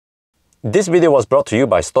This video was brought to you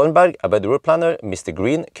by Stormberg, a better route planner, Mr.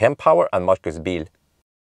 Green, Kempower and Marcus Bil.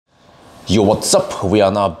 Yo, what's up? We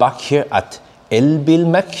are now back here at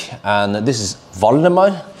Elbilmek and this is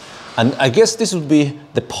Valdemar. And I guess this would be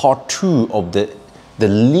the part 2 of the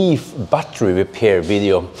Leaf battery repair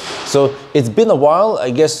video. So it's been a while.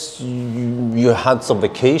 I guess you had some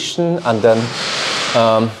vacation and then,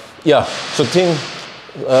 yeah, so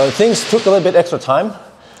things took a little bit extra time.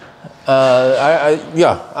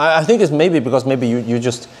 I think it's maybe because maybe you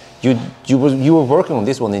were working on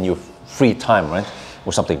this one in your free time, right?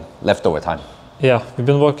 Or something, leftover time. Yeah, we've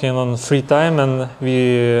been working on free time and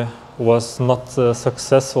we was not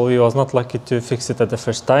successful. We was not lucky to fix it at the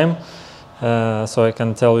first time. So I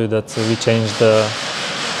can tell you that we changed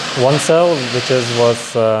one cell, which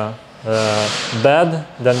was bad.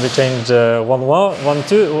 Then we changed one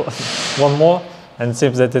more, and it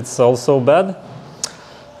seems that it's also bad.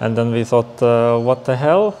 And then we thought, what the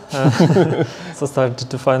hell? So started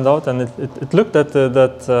to find out, and it looked that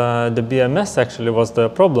the BMS actually was the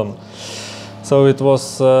problem. So it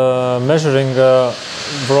was measuring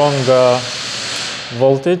wrong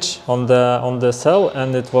voltage on the cell,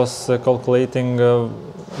 and it was calculating a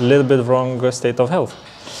little bit wrong state of health.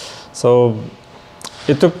 So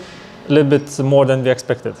it took a little bit more than we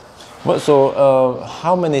expected. Well, so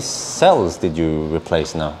how many cells did you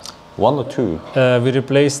replace now? 1 or 2? We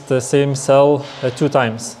replaced the same cell 2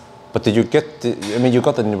 times. But did you get, I mean, you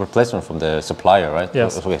got a new replacement from the supplier, right?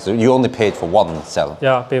 Yes. Okay, so you only paid for 1 cell?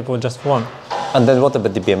 Yeah, paid for just 1. And then what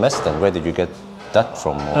about the BMS then? Where did you get that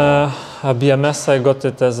from? A BMS, I got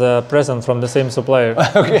it as a present from the same supplier.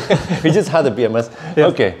 Okay, we just had a BMS. Yeah.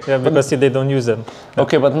 Okay. Yeah, because they don't use them.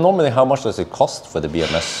 Okay, but normally how much does it cost for the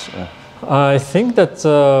BMS? I think that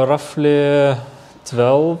roughly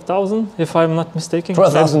 12,000, if I'm not mistaken.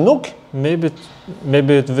 12,000 NOK? Maybe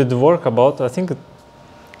it would work about, I think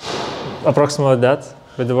approximately that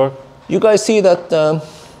would work. You guys see that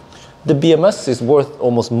the BMS is worth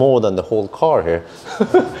almost more than the whole car here.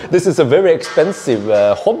 This is a very expensive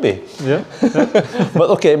hobby. Yeah.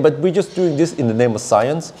 But okay, but we're just doing this in the name of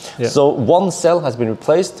science. Yeah. So 1 cell has been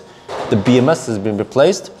replaced, the BMS has been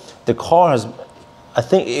replaced, the car has, I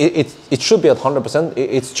think it should be at 100%.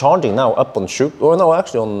 It's charging now up on Sjuko, or no,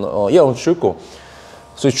 actually on Sjuko.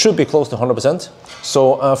 So it should be close to 100%.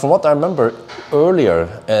 So from what I remember earlier,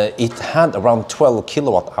 it had around 12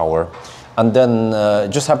 kilowatt hour. And then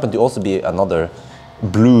just happened to also be another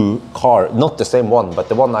blue car, not the same one, but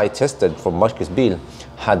the one I tested from Marcus Bil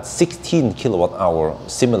had 16 kilowatt hour,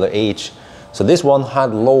 similar age. So this one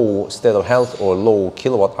had low state of health or low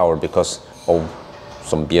kilowatt hour because of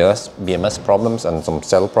some BMS problems and some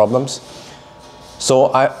cell problems.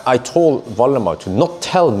 So I told Valdemar to not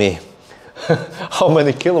tell me how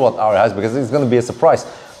many kilowatt hour it has because it's going to be a surprise.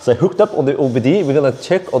 So I hooked up on the OBD. We're going to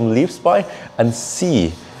check on LeafSpy and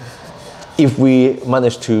see if we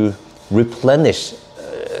manage to replenish.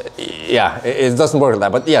 Yeah, it doesn't work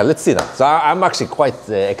like that, but yeah, let's see that. So I'm actually quite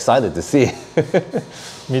excited to see.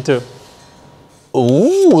 Me too.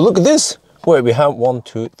 Ooh, look at this. Wait, we have 1,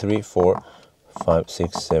 2, 3, 4, 5,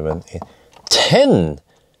 6, 7, 8, 10.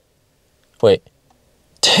 Wait,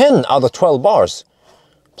 10 out of 12 bars.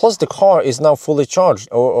 Plus the car is now fully charged,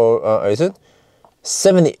 or is it?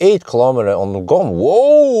 78 kilometers on gone.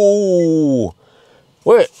 Whoa!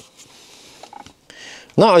 Wait.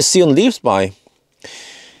 Now I see on LeafSpy,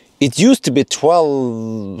 it used to be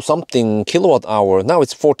 12 something kilowatt hour. Now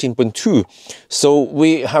it's 14.2. So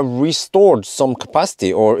we have restored some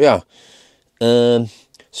capacity, or yeah.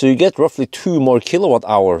 So you get roughly 2 more kilowatt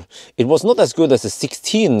hour. It was not as good as the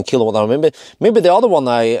 16 kilowatt hour. Maybe the other one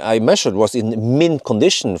I measured was in mint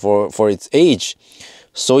condition for its age.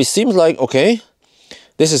 So it seems like, okay,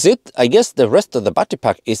 this is it. I guess the rest of the battery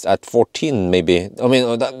pack is at 14 maybe. I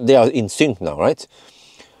mean, they are in sync now, right?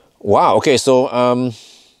 Wow, okay, so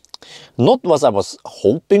not what I was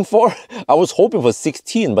hoping for. I was hoping for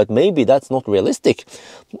 16, but maybe that's not realistic.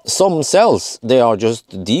 Some cells, they are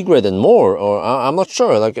just degraded more, or I'm not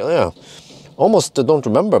sure. Like, yeah, almost don't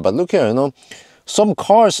remember. But look here, you know, some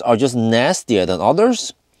cars are just nastier than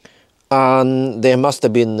others, and they must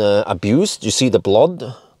have been abused. You see the blood,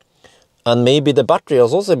 and maybe the battery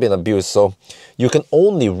has also been abused. So you can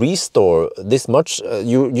only restore this much.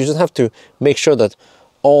 You just have to make sure that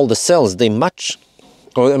all the cells they match.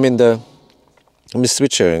 Or I mean let me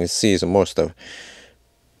switch here and see some more stuff.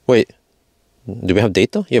 Wait, do we have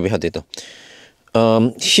data? Yeah, we have data.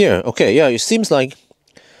 Here, okay, yeah, it seems like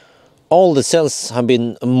all the cells have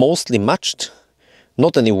been mostly matched.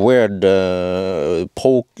 Not any weird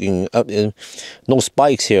poking up, no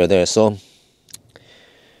spikes here or there. So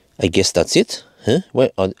I guess that's it. Huh?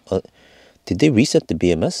 Wait, did they reset the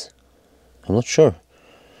BMS? I'm not sure.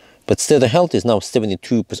 But state of health is now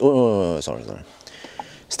 72%. Oh, sorry.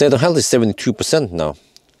 State of health is 72% now.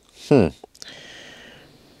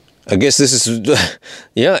 I guess this is,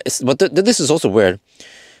 yeah, but this is also weird.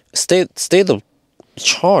 State of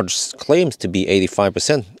charge claims to be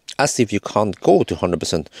 85%, as if you can't go to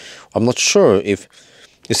 100%. I'm not sure if,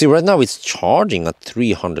 you see right now it's charging at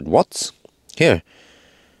 300 watts. Here,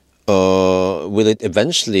 will it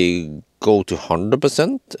eventually go to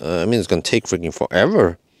 100%? I mean, it's gonna take freaking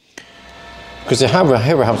forever. Because I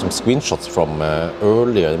have some screenshots from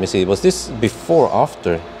earlier. Let me see, was this before or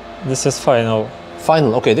after? This is final.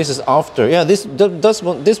 Final, okay, this is after. Yeah, this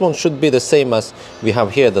one should be the same as we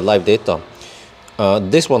have here, the live data.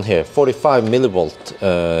 This one here, 45 millivolt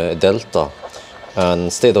delta,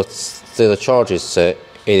 and state of charge is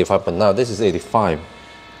 85, but now this is 85.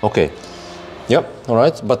 Okay, yep, all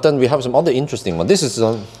right. But then we have some other interesting one. This is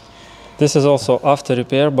also after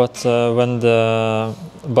repair, but when the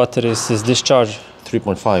battery is discharged.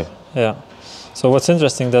 3.5. Yeah. So what's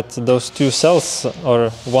interesting that those two cells, or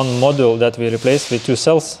one module that we replaced with two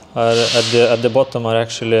cells, are at the bottom are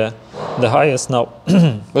actually the highest now.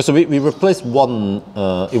 So we replaced one.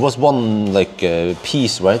 It was one like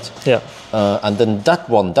piece, right? Yeah. And then that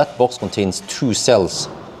box contains two cells.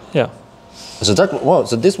 Yeah. So wow.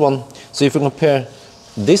 So this one. So if you compare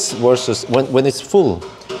this versus when it's full,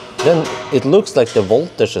 then it looks like the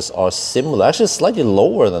voltages are similar. Actually, slightly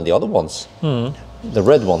lower than the other ones. The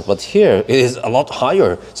red one, but here it is a lot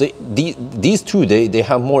higher. So these two, they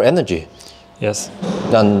have more energy. Yes.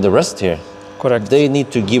 Than the rest here. Correct. They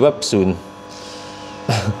need to give up soon.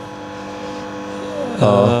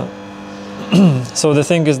 So the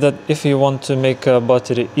thing is that if you want to make a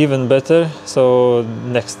battery even better, so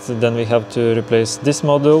next then we have to replace this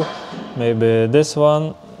module, maybe this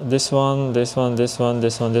one, this one, this one, this one,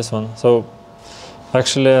 this one, this one. So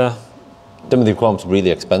actually. Then it becomes really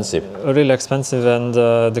expensive. Really expensive, and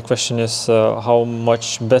the question is how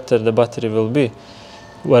much better the battery will be.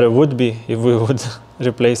 What it would be if we would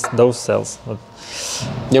replace those cells.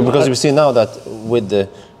 Yeah, because we see now that with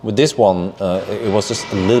this one, it was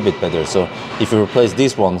just a little bit better. So if you replace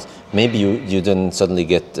these ones, maybe you then suddenly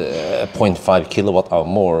get 0.5 kilowatt hour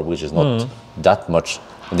more, which is not that much.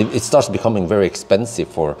 And it starts becoming very expensive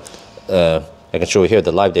for. I can show you here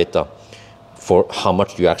the live data. For how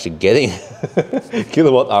much you're actually getting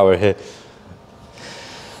kilowatt hour here.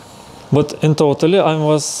 But in total, I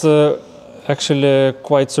was actually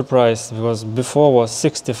quite surprised, because before was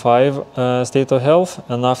 65 state of health,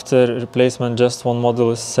 and after replacement just one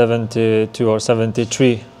module is 72 or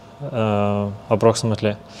 73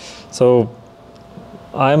 approximately. So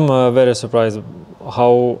I'm very surprised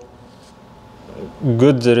how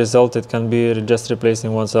good the result it can be just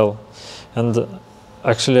replacing one cell. And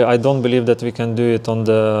actually, I don't believe that we can do it on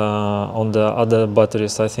the other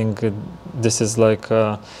batteries. I think this is like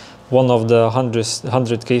one of the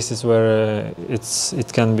 100 cases where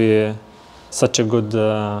it can be such a good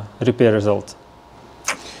repair result.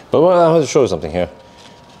 But I want to show you something here.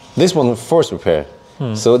 This one first repair.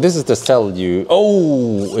 So this is the cell you.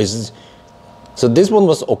 So this one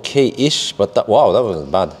was okay-ish, but wow, that wasn't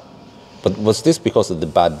bad. But was this because of the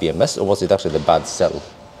bad BMS, or was it actually the bad cell?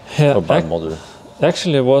 Yeah, or bad module?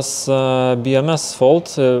 Actually, it was BMS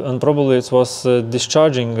fault, and probably it was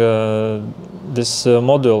discharging this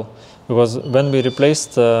module, because when we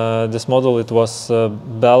replaced this module, it was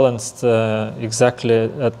balanced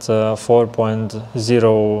exactly at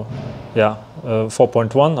 4.0,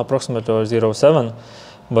 4.1 approximately, or 0.7.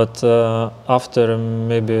 But after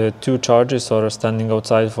maybe 2 charges or standing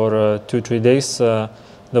outside for 2-3 days, the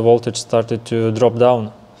voltage started to drop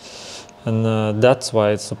down, and that's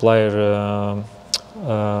why its supplier.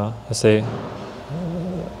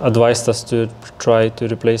 Advised us to try to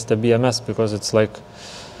replace the BMS, because it's like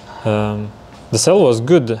the cell was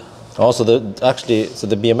good. Also, so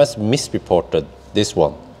the BMS misreported this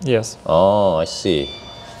one. Yes. Oh, I see.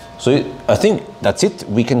 So I think that's it.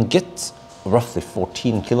 We can get roughly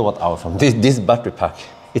 14 kilowatt hour from this battery pack.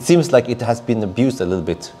 It seems like it has been abused a little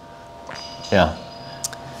bit. Yeah.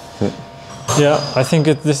 Yeah, I think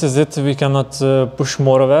this is it. We cannot push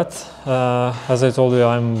more of that. As I told you,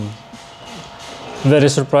 I'm very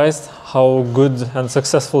surprised how good and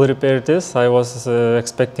successful repair it is. I was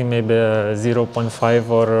expecting maybe 0.5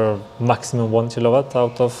 or maximum 1 kilowatt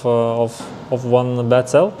out of one bad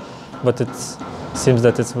cell, but it seems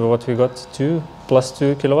that it's what we got, 2 +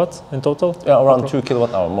 2 kilowatts in total. Yeah, around 2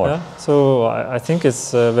 kilowatt hour more. Yeah, so I think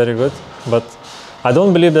it's very good, but I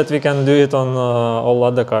don't believe that we can do it on all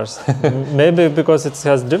other cars. Maybe because it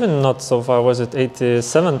has driven not so far. Was it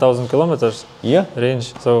 87,000 kilometers? Yeah.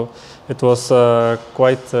 Range. So it was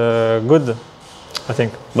quite good, I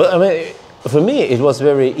think. But I mean, for me, it was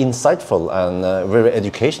very insightful and very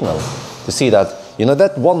educational to see that, you know,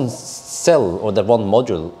 that one cell or that one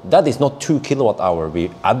module, that is not 2 kilowatt-hour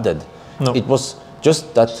we added. No. It was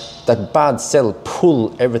just that bad cell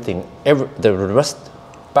pull everything, the rest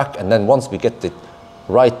back, and then once we get it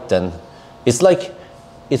right, then it's like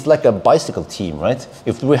a bicycle team, right?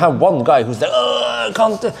 If we have one guy who's like, oh, I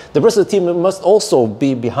can't, the rest of the team must also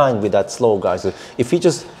be behind with that slow guy. So if he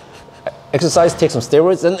just exercise, take some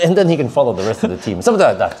steroids, and then he can follow the rest of the team. Something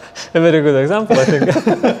like that. A very good example, I think.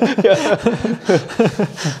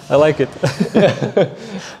 I like it.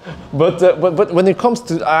 But when it comes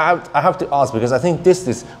to, I have to ask, because I think this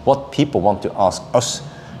is what people want to ask us,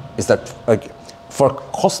 is that, like, for a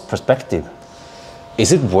cost perspective,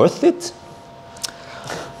 is it worth it?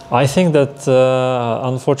 I think that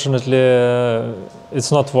unfortunately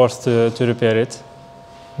it's not worth to repair it,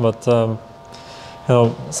 but you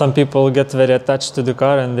know, some people get very attached to the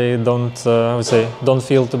car and they don't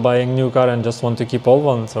feel to buying new car and just want to keep old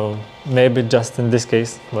one. So maybe just in this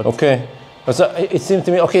case. But okay, so it seems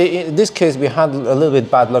to me, okay, in this case we had a little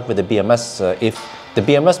bit bad luck with the BMS. If the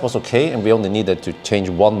BMS was okay and we only needed to change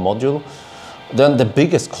one module, then the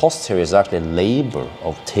biggest cost here is actually labor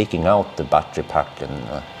of taking out the battery pack,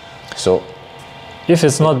 and so. If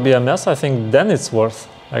it's not BMS, I think then it's worth,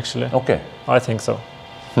 actually. Okay. I think so.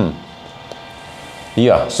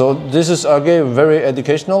 Yeah, so this is again very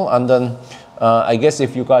educational, and then I guess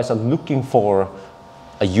if you guys are looking for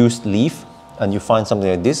a used leaf and you find something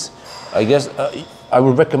like this, I guess I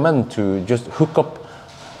would recommend to just hook up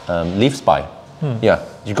Leaf Spy. Yeah,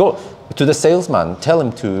 you go to the salesman, tell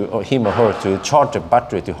him him or her to charge the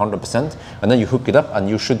battery to 100%, and then you hook it up, and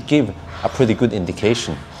you should give a pretty good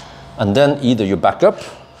indication. And then either you back up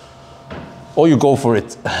or you go for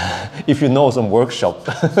it if you know some workshop.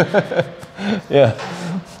 Yeah,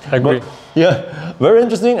 I agree. But, yeah, very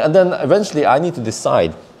interesting. And then eventually I need to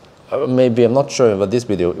decide, maybe I'm not sure about this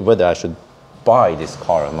video, whether I should buy this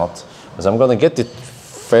car or not, because I'm gonna get it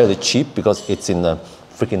fairly cheap because it's in a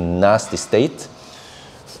freaking nasty state.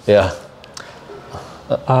 Yeah.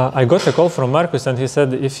 I got a call from Marcus, and he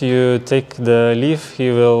said if you take the Leaf, he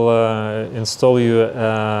will install you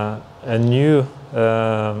a new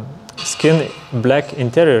skin black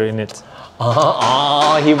interior in it.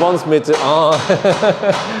 He wants me to.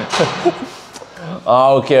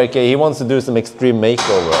 Okay. He wants to do some extreme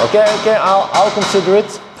makeover. Okay. I'll consider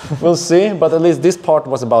it. We'll see. But at least this part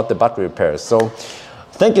was about the battery repairs. So,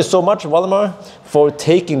 thank you so much, Valdemar, for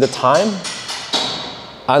taking the time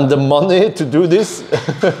and the money to do this.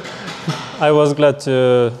 I was glad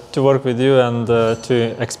to work with you and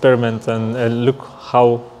to experiment and look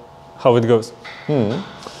how it goes.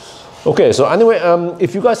 Okay, so anyway,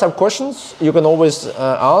 if you guys have questions, you can always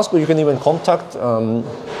ask, or you can even contact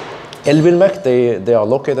Elbilmek. They are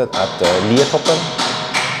located at Liertoppen,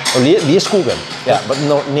 or Lierskogen, yeah, but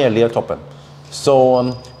no, near Liertoppen.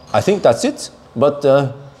 So I think that's it, but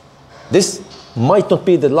this might not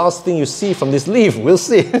be the last thing you see from this Leaf, we'll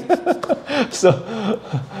see. So,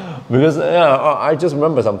 because yeah, I just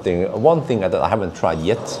remember something. One thing that I haven't tried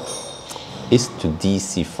yet is to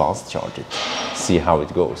DC fast charge it, see how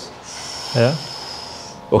it goes. Yeah.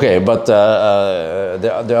 Okay, but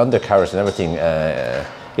the undercarriage and everything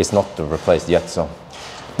is not replaced yet. So,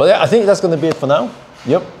 but yeah, I think that's going to be it for now.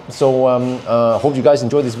 Yep. So hope you guys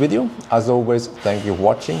enjoyed this video. As always, thank you for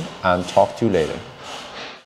watching, and talk to you later.